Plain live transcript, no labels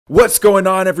What's going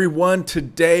on, everyone?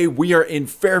 Today we are in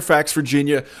Fairfax,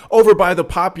 Virginia, over by the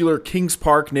popular Kings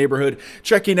Park neighborhood,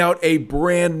 checking out a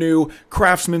brand new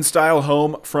craftsman style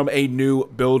home from a new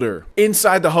builder.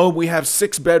 Inside the home we have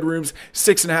 6 bedrooms,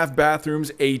 6.5 bathrooms,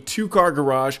 a 2-car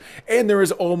garage, and there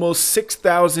is almost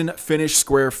 6,000 finished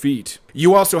square feet.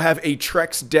 You also have a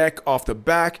Trex deck off the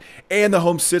back, and the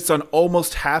home sits on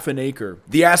almost half an acre.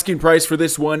 The asking price for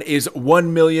this one is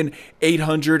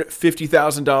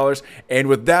 $1,850,000, and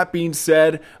with that being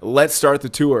said, let's start the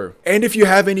tour. And if you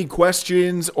have any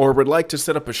questions or would like to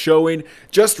set up a showing,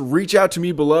 just reach out to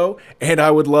me below, and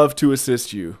I would love to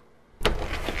assist you.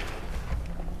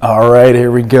 All right,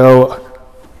 here we go.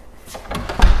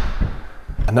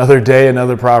 Another day,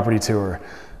 another property tour.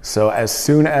 So as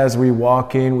soon as we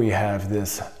walk in, we have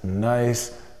this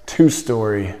nice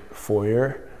 2-story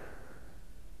foyer.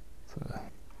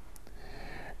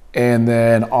 And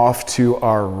then off to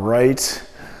our right,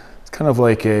 it's kind of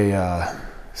like a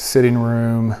sitting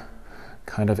room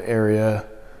kind of area.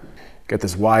 Got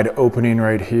this wide opening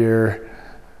right here.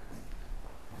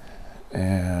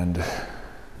 And I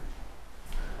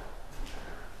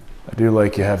do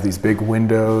like you have these big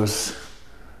windows.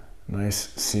 Nice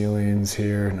ceilings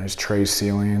here, nice tray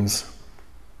ceilings.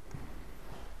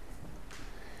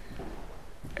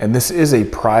 And this is a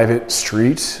private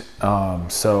street,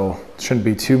 so shouldn't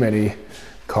be too many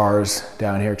cars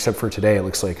down here, except for today. It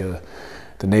looks like the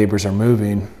neighbors are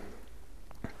moving.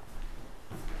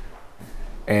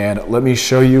 And let me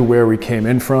show you where we came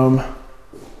in from.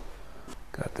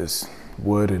 Got this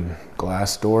wood and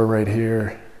glass door right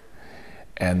here.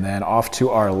 And then off to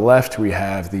our left, we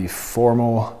have the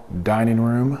formal dining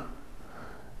room.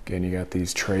 Again, you got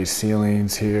these tray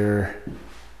ceilings here,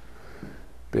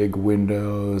 big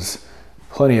windows,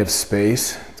 plenty of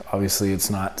space. Obviously, it's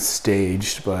not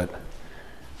staged, but it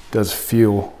does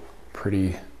feel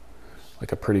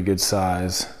like a pretty good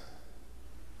size.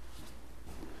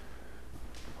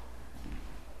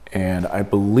 And I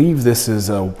believe this is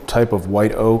a type of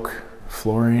white oak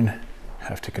flooring.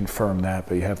 Have to confirm that,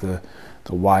 but you have the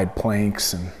wide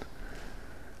planks. And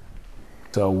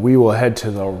so we will head to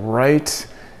the right.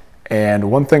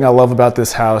 And one thing I love about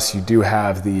this house, you do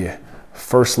have the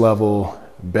first level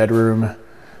bedroom,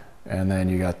 and then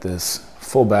you got this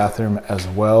full bathroom as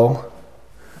well.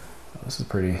 This is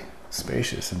pretty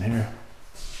spacious in here.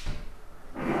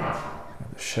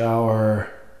 Got the shower,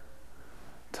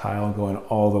 tile going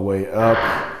all the way up.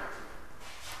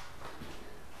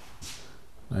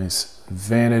 Nice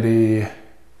vanity.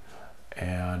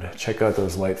 And check out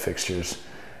those light fixtures.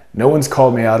 No one's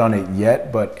called me out on it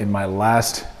yet, but in my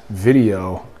last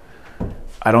video,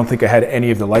 I don't think I had any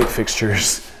of the light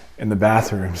fixtures in the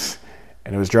bathrooms,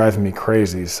 and it was driving me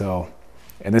crazy. So,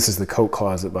 and this is the coat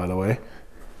closet, by the way.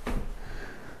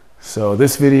 So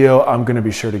this video, I'm gonna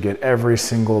be sure to get every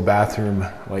single bathroom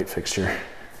light fixture.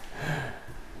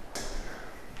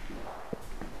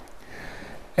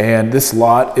 And this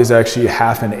lot is actually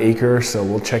half an acre, so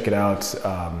we'll check it out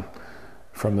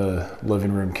from the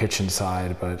living room kitchen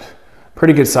side, but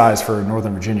pretty good size for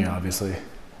Northern Virginia, obviously.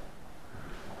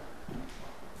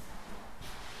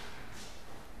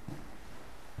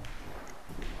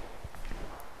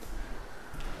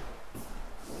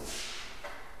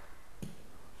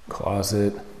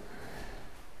 Closet.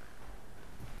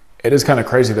 It is kind of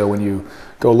crazy though, when you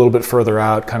go a little bit further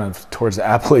out, kind of towards the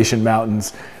Appalachian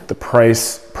Mountains, the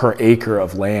price per acre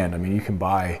of land. I mean, you can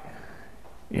buy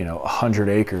 100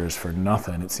 acres for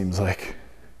nothing, it seems like.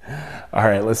 All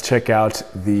right, let's check out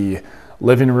the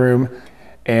living room.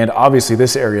 And obviously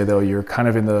this area though, you're kind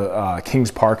of in the Kings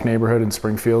Park neighborhood in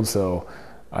Springfield. So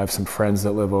I have some friends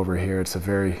that live over here. It's a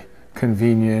very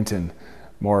convenient and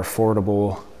more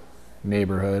affordable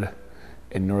neighborhood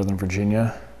in Northern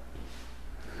Virginia.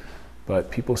 But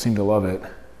people seem to love it.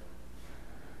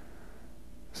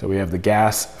 So we have the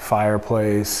gas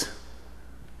fireplace.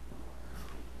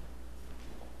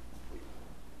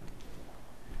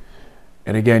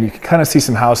 And again, you can kind of see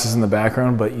some houses in the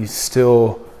background, but you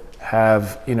still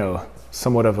have,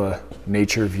 somewhat of a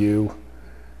nature view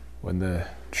when the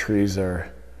trees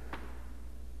are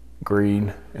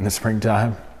green in the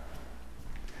springtime.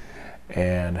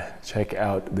 And check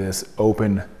out this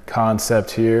open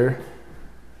concept here.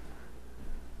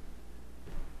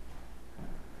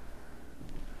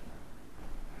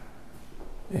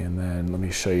 And then let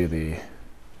me show you the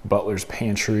butler's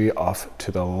pantry off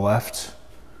to the left.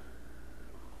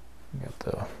 Got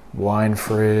the wine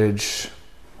fridge,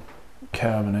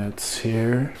 cabinets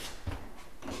here,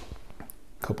 a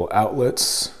couple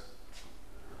outlets.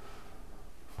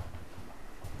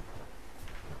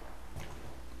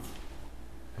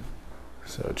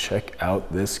 So check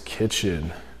out this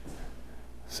kitchen.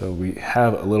 So we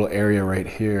have a little area right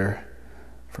here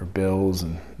for bills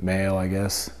and mail, I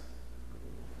guess.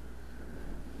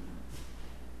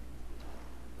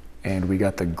 And we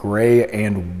got the gray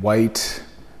and white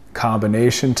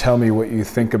combination. Tell me what you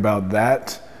think about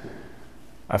that.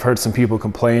 I've heard some people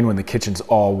complain when the kitchen's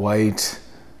all white.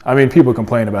 I mean, people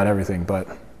complain about everything, but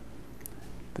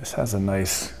this has a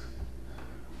nice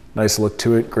look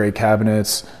to it. Gray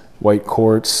cabinets, white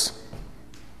quartz.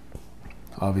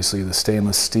 Obviously the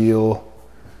stainless steel.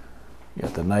 You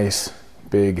got the nice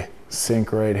big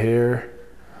sink right here.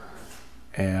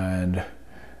 And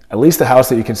at least the house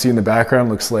that you can see in the background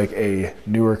looks like a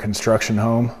newer construction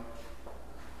home.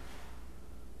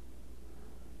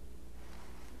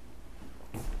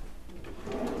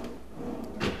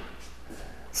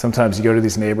 Sometimes you go to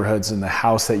these neighborhoods and the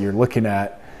house that you're looking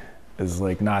at is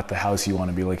like not the house you want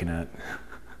to be looking at.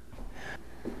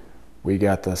 We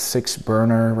got the 6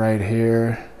 burner right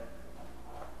here.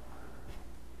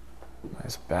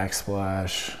 Nice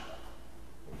backsplash.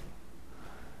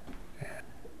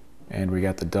 And we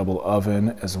got the double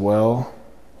oven as well.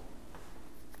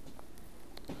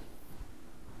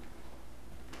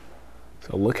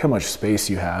 So look how much space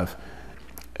you have.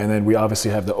 And then we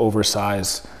obviously have the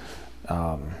oversized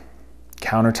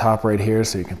countertop right here,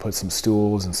 so you can put some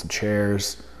stools and some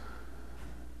chairs.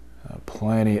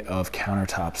 Plenty of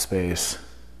countertop space.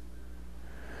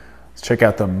 Let's check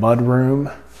out the mud room.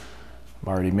 I'm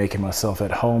already making myself at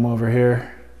home over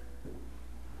here.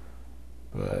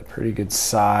 But pretty good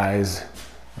size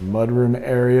mudroom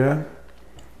area.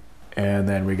 And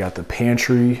then we got the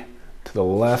pantry to the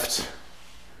left.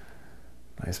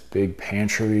 Nice big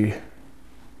pantry.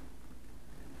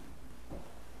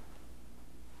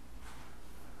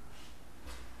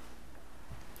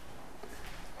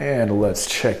 And let's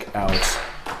check out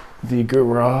the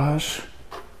garage.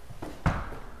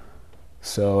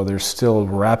 So they're still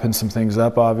wrapping some things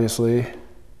up, obviously,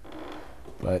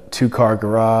 but 2-car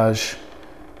garage.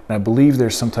 And I believe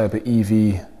there's some type of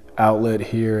EV outlet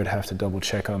here. I'd have to double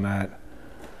check on that.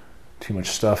 Too much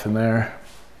stuff in there.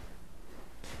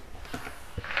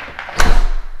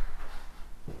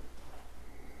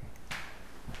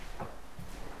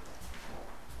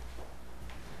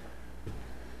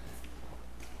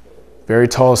 Very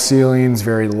tall ceilings,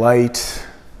 very light,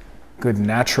 good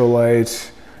natural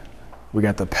light. We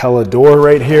got the Pella door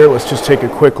right here. Let's just take a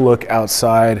quick look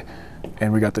outside.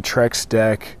 And we got the Trex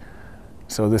deck.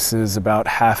 So this is about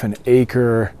half an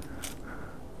acre.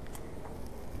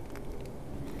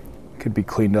 Could be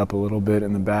cleaned up a little bit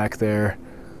in the back there,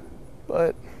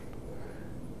 but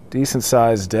decent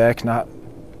sized deck, not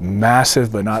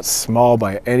massive, but not small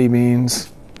by any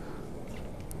means.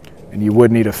 And you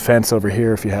would need a fence over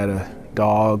here if you had a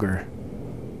dog or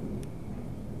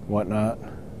whatnot.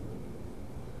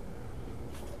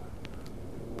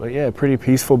 But yeah, pretty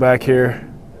peaceful back here,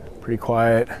 pretty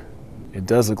quiet. It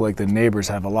does look like the neighbors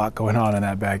have a lot going on in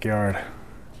that backyard.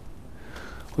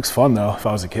 Looks fun though, if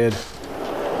I was a kid.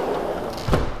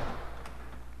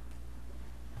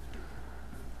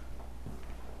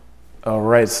 All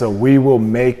right, so we will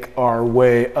make our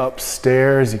way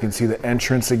upstairs. You can see the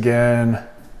entrance again.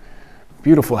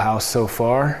 Beautiful house so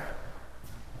far.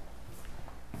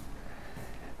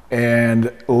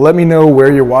 And let me know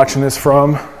where you're watching this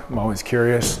from. I'm always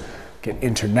curious. Get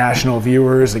international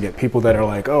viewers. I get people that are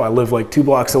like, oh, I live like 2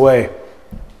 blocks away.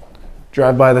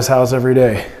 Drive by this house every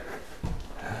day.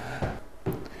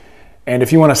 And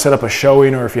if you want to set up a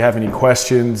showing or if you have any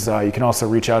questions, you can also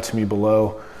reach out to me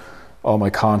below. All my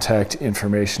contact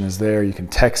information is there. You can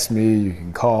text me, you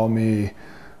can call me,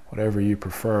 whatever you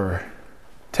prefer.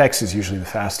 Text is usually the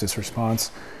fastest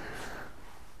response.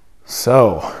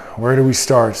 So, where do we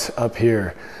start up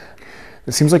here?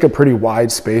 It seems like a pretty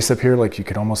wide space up here, like you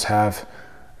could almost have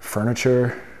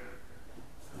furniture.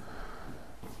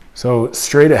 So,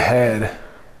 straight ahead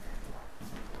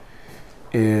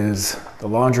is the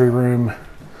laundry room.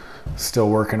 Still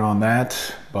working on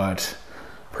that, but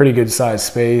pretty good sized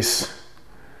space.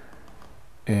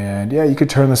 And yeah, you could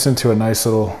turn this into a nice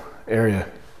little area.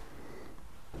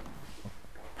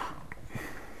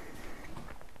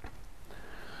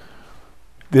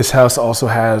 This house also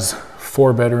has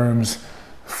 4 bedrooms,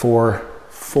 4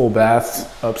 full baths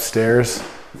upstairs.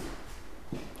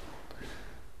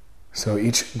 So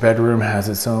each bedroom has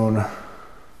its own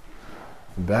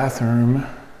bathroom.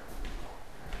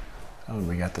 Oh,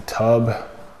 we got the tub.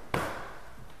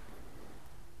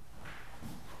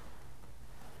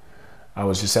 I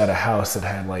was just at a house that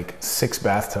had like 6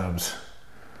 bathtubs.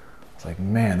 I was like,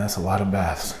 man, that's a lot of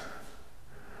baths.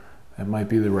 That might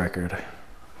be the record.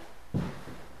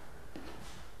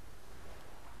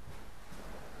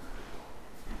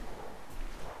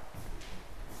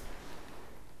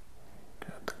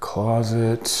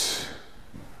 closet.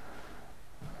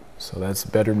 So that's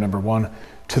bedroom number 1.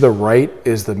 To the right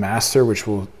is the master, which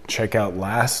we'll check out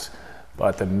last,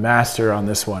 but the master on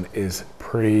this one is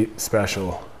pretty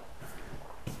special.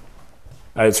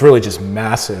 It's really just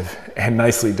massive and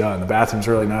nicely done. The bathroom's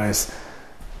really nice.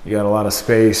 You got a lot of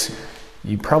space.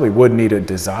 You probably would need a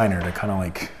designer to kind of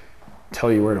like tell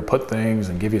you where to put things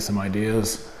and give you some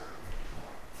ideas.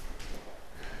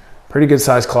 Pretty good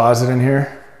sized closet in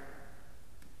here.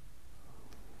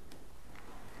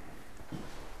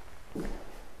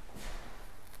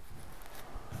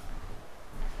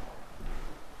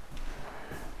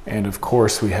 And of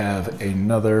course we have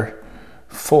another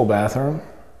full bathroom.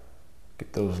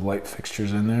 Get those light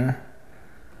fixtures in there.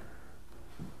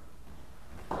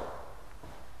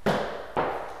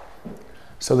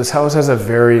 So this house has a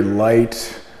very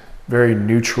light, very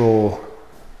neutral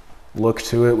look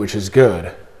to it, which is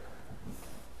good.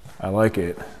 I like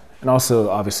it. And also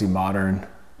obviously modern.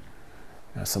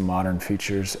 Some modern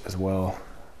features as well.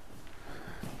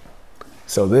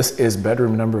 So this is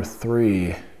bedroom number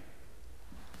 3.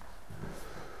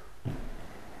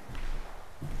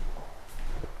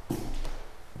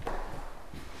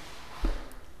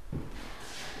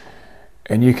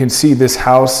 And you can see this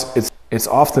house, it's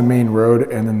off the main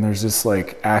road, and then there's this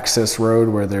like access road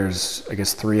where there's, I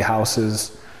guess, 3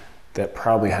 houses that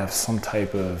probably have some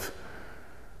type of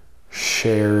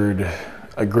shared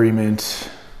agreement.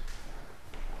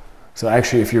 So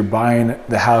actually, if you're buying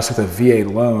the house with a VA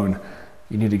loan,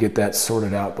 you need to get that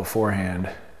sorted out beforehand.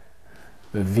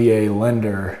 The VA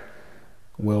lender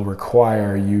will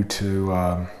require you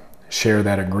to share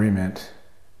that agreement.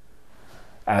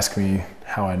 Ask me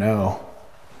how I know.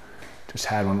 Just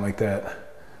had one like that.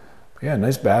 But yeah,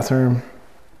 nice bathroom.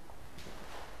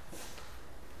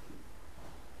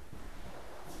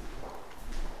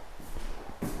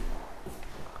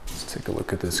 Let's take a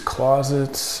look at this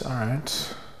closet. All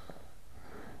right.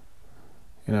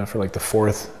 You know, for like the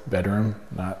 4th bedroom,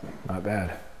 not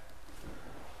bad.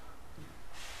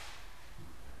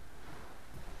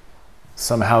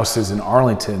 Some houses in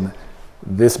Arlington,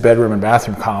 this bedroom and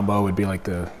bathroom combo would be like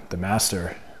the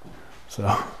master.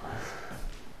 So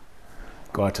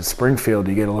go out to Springfield,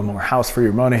 you get a little more house for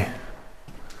your money.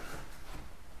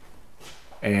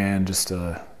 And just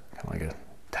kind of like a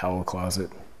towel closet.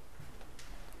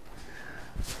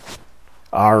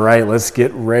 All right, let's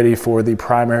get ready for the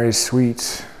primary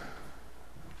suite.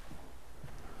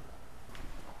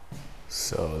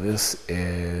 So this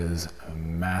is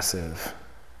massive.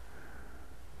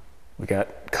 We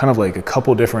got kind of like a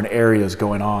couple different areas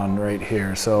going on right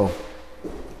here. So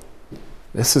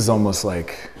this is almost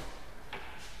like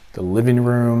the living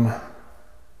room,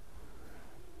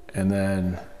 and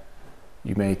then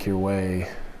you make your way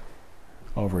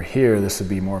over here. This would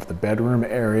be more of the bedroom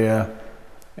area.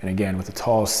 And again, with the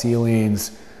tall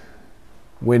ceilings,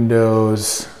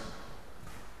 windows,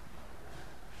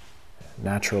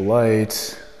 natural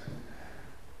light.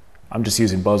 I'm just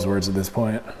using buzzwords at this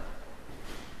point.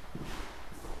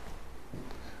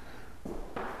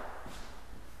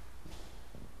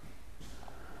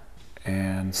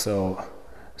 And so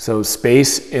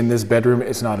space in this bedroom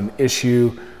is not an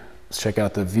issue. Let's check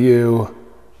out the view.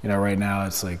 You know, right now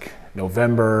it's like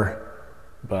November,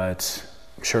 but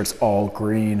I'm sure it's all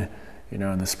green, you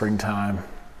know, in the springtime.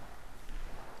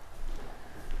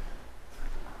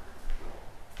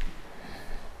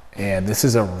 And this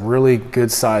is a really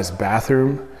good sized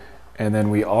bathroom. And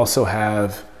then we also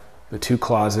have the 2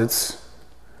 closets.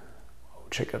 Oh,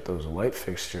 check out those light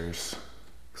fixtures.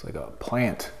 Looks like a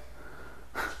plant.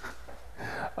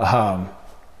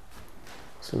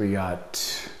 So we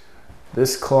got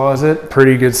this closet,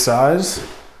 pretty good size.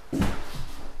 I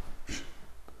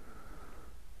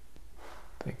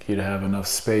think you'd have enough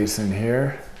space in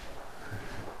here.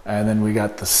 And then we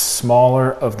got the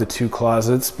smaller of the 2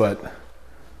 closets, but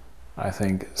I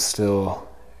think still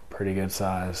pretty good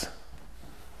size.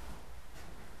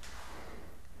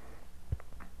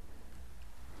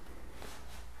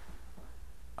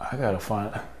 I gotta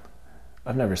find,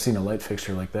 I've never seen a light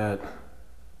fixture like that.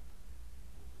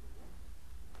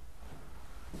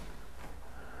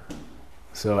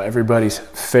 So everybody's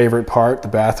favorite part, the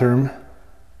bathroom.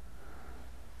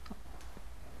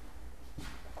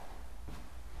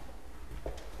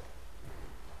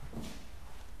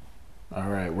 All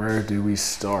right, where do we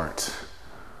start?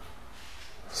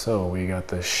 So we got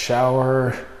the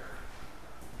shower.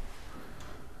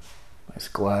 Nice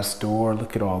glass door.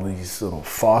 Look at all these little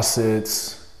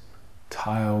faucets,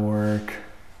 tile work.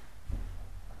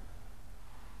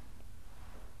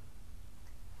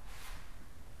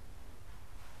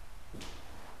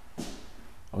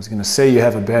 was gonna say you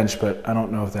have a bench, but I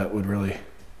don't know if that would really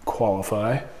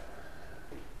qualify.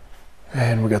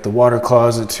 And we got the water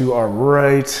closet to our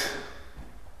right.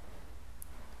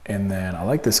 And then I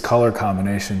like this color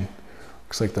combination.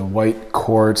 Looks like the white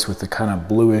quartz with the kind of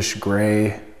bluish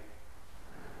gray.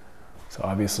 So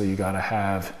obviously you gotta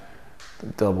have the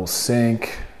double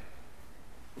sink.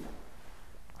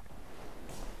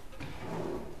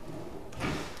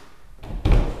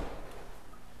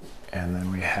 And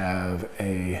then we have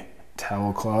a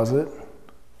towel closet.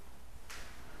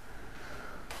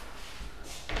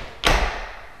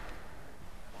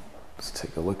 Let's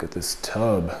take a look at this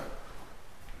tub.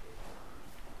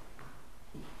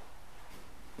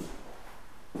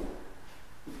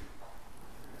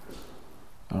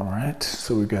 All right,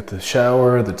 so we've got the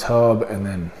shower, the tub, and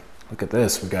then look at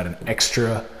this. We've got an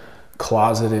extra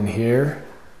closet in here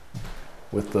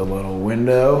with the little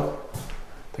window.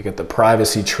 They get the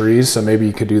privacy trees, so maybe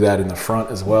you could do that in the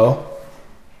front as well,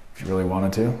 if you really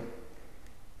wanted to.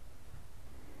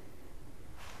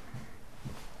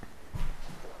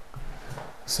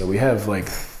 So we have like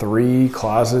 3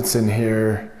 closets in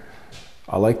here.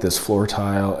 I like this floor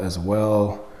tile as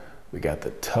well. We got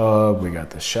the tub, we got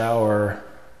the shower.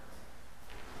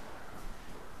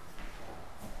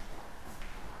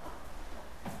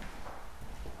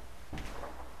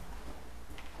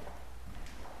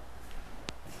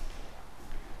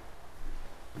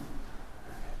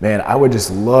 Man, I would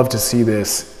just love to see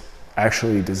this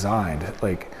actually designed.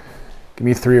 Like, give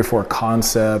me 3 or 4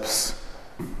 concepts,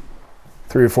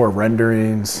 3 or 4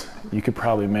 renderings. You could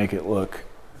probably make it look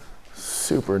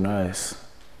super nice.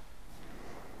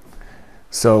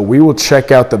 So we will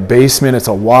check out the basement. It's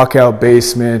a walkout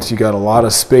basement. You got a lot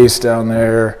of space down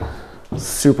there.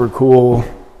 Super cool.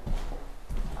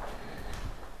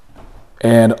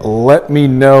 And let me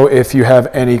know if you have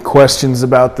any questions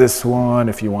about this one,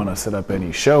 if you want to set up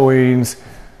any showings,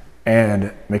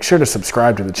 and make sure to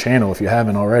subscribe to the channel if you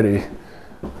haven't already.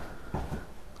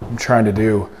 I'm trying to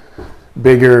do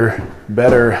bigger,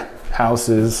 better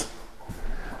houses.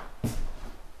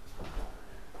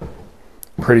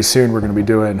 Pretty soon we're going to be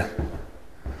doing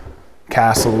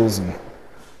castles and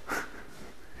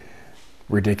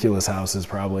ridiculous houses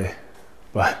probably.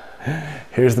 But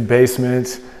here's the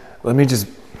basement. Let me just,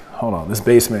 hold on, this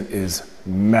basement is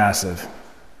massive.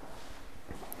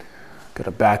 Got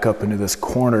to back up into this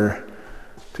corner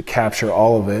to capture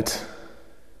all of it.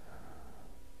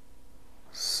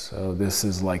 So this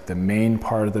is like the main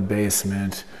part of the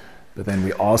basement, but then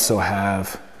we also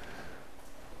have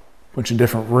a bunch of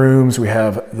different rooms. We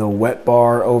have the wet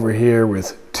bar over here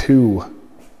with 2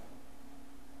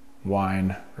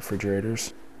 wine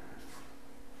refrigerators.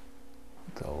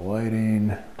 The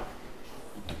lighting.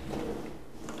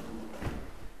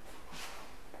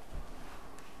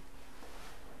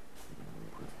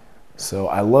 So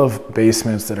I love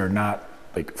basements that are not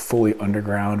like fully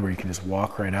underground where you can just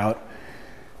walk right out.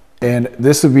 And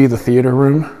this would be the theater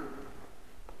room.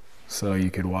 So you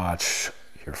could watch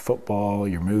your football,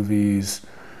 your movies.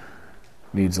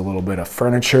 Needs a little bit of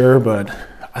furniture, but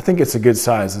I think it's a good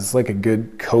size. It's like a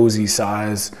good cozy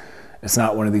size. It's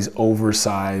not one of these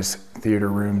oversized theater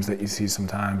rooms that you see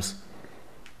sometimes.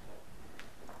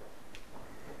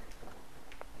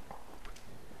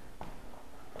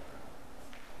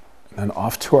 And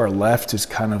off to our left is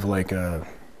kind of like a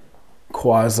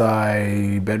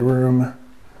quasi bedroom.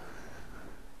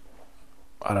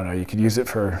 I don't know, you could use it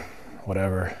for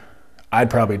whatever. I'd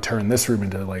probably turn this room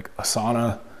into like a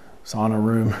sauna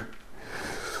room,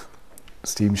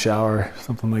 steam shower,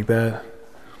 something like that.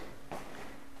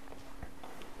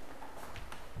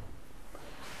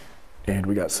 And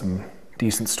we got some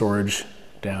decent storage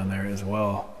down there as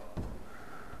well.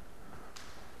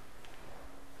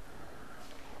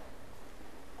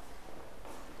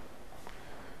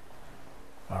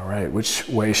 All right, which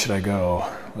way should I go?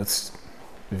 Let's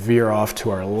veer off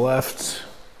to our left.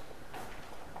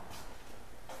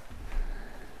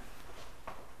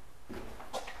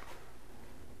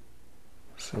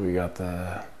 So we got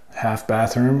the half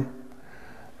bathroom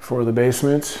for the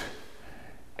basement.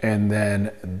 And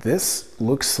then this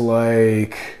looks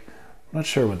like, I'm not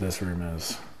sure what this room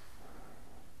is.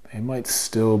 They might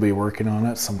still be working on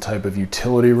it, some type of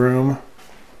utility room.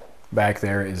 Back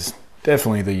there is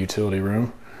definitely the utility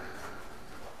room.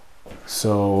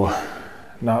 So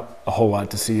not a whole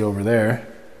lot to see over there.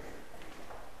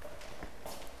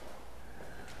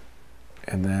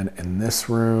 And then in this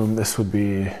room, this would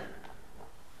be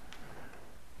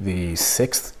the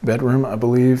 6th bedroom, I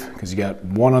believe, because you got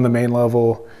 1 on the main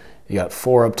level, you got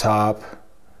 4 up top,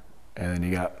 and then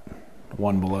you got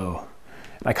 1 below.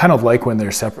 And I kind of like when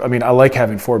they're separate. I mean, I like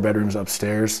having 4 bedrooms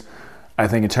upstairs. I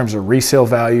think in terms of resale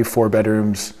value, 4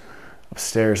 bedrooms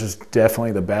upstairs is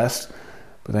definitely the best.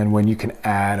 But then when you can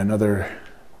add another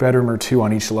bedroom or 2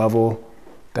 on each level,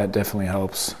 that definitely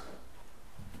helps.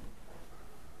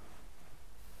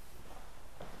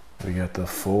 We got the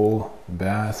full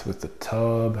bath with the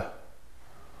tub.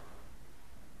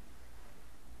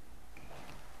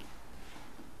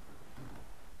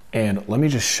 And let me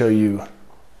just show you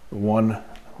one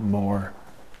more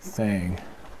thing.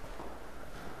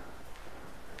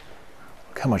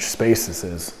 Look how much space this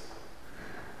is.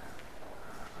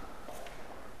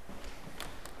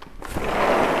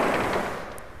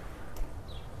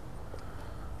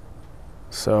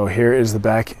 So here is the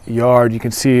backyard. You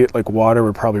can see like water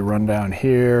would probably run down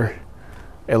here.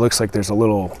 It looks like there's a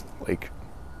little like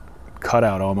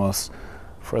cutout almost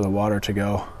for the water to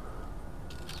go.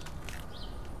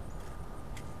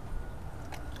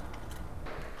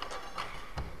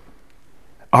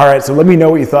 All right, so let me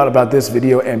know what you thought about this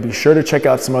video and be sure to check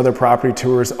out some other property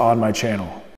tours on my channel.